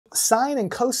Sine and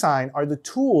cosine are the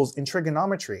tools in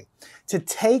trigonometry to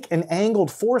take an angled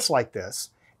force like this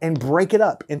and break it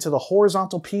up into the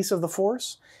horizontal piece of the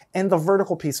force and the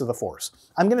vertical piece of the force.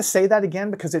 I'm going to say that again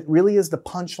because it really is the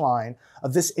punchline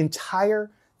of this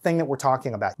entire thing that we're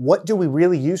talking about. What do we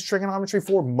really use trigonometry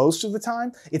for most of the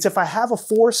time? It's if I have a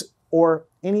force or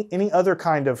any other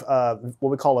kind of what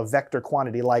we call a vector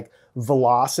quantity like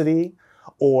velocity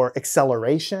or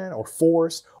acceleration or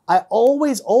force. I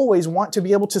always want to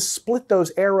be able to split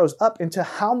those arrows up into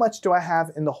how much do I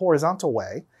have in the horizontal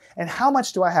way and how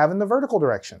much do I have in the vertical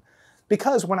direction.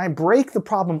 Because when I break the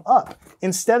problem up,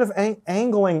 instead of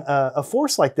angling a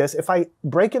force like this, if I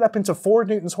break it up into 4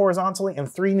 newtons horizontally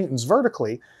and 3 newtons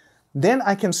vertically, then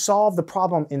I can solve the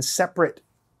problem in separate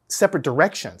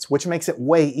directions, which makes it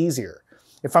way easier.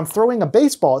 If I'm throwing a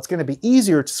baseball, it's going to be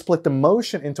easier to split the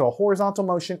motion into a horizontal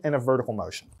motion and a vertical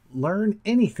motion. Learn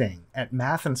anything at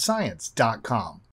mathandscience.com.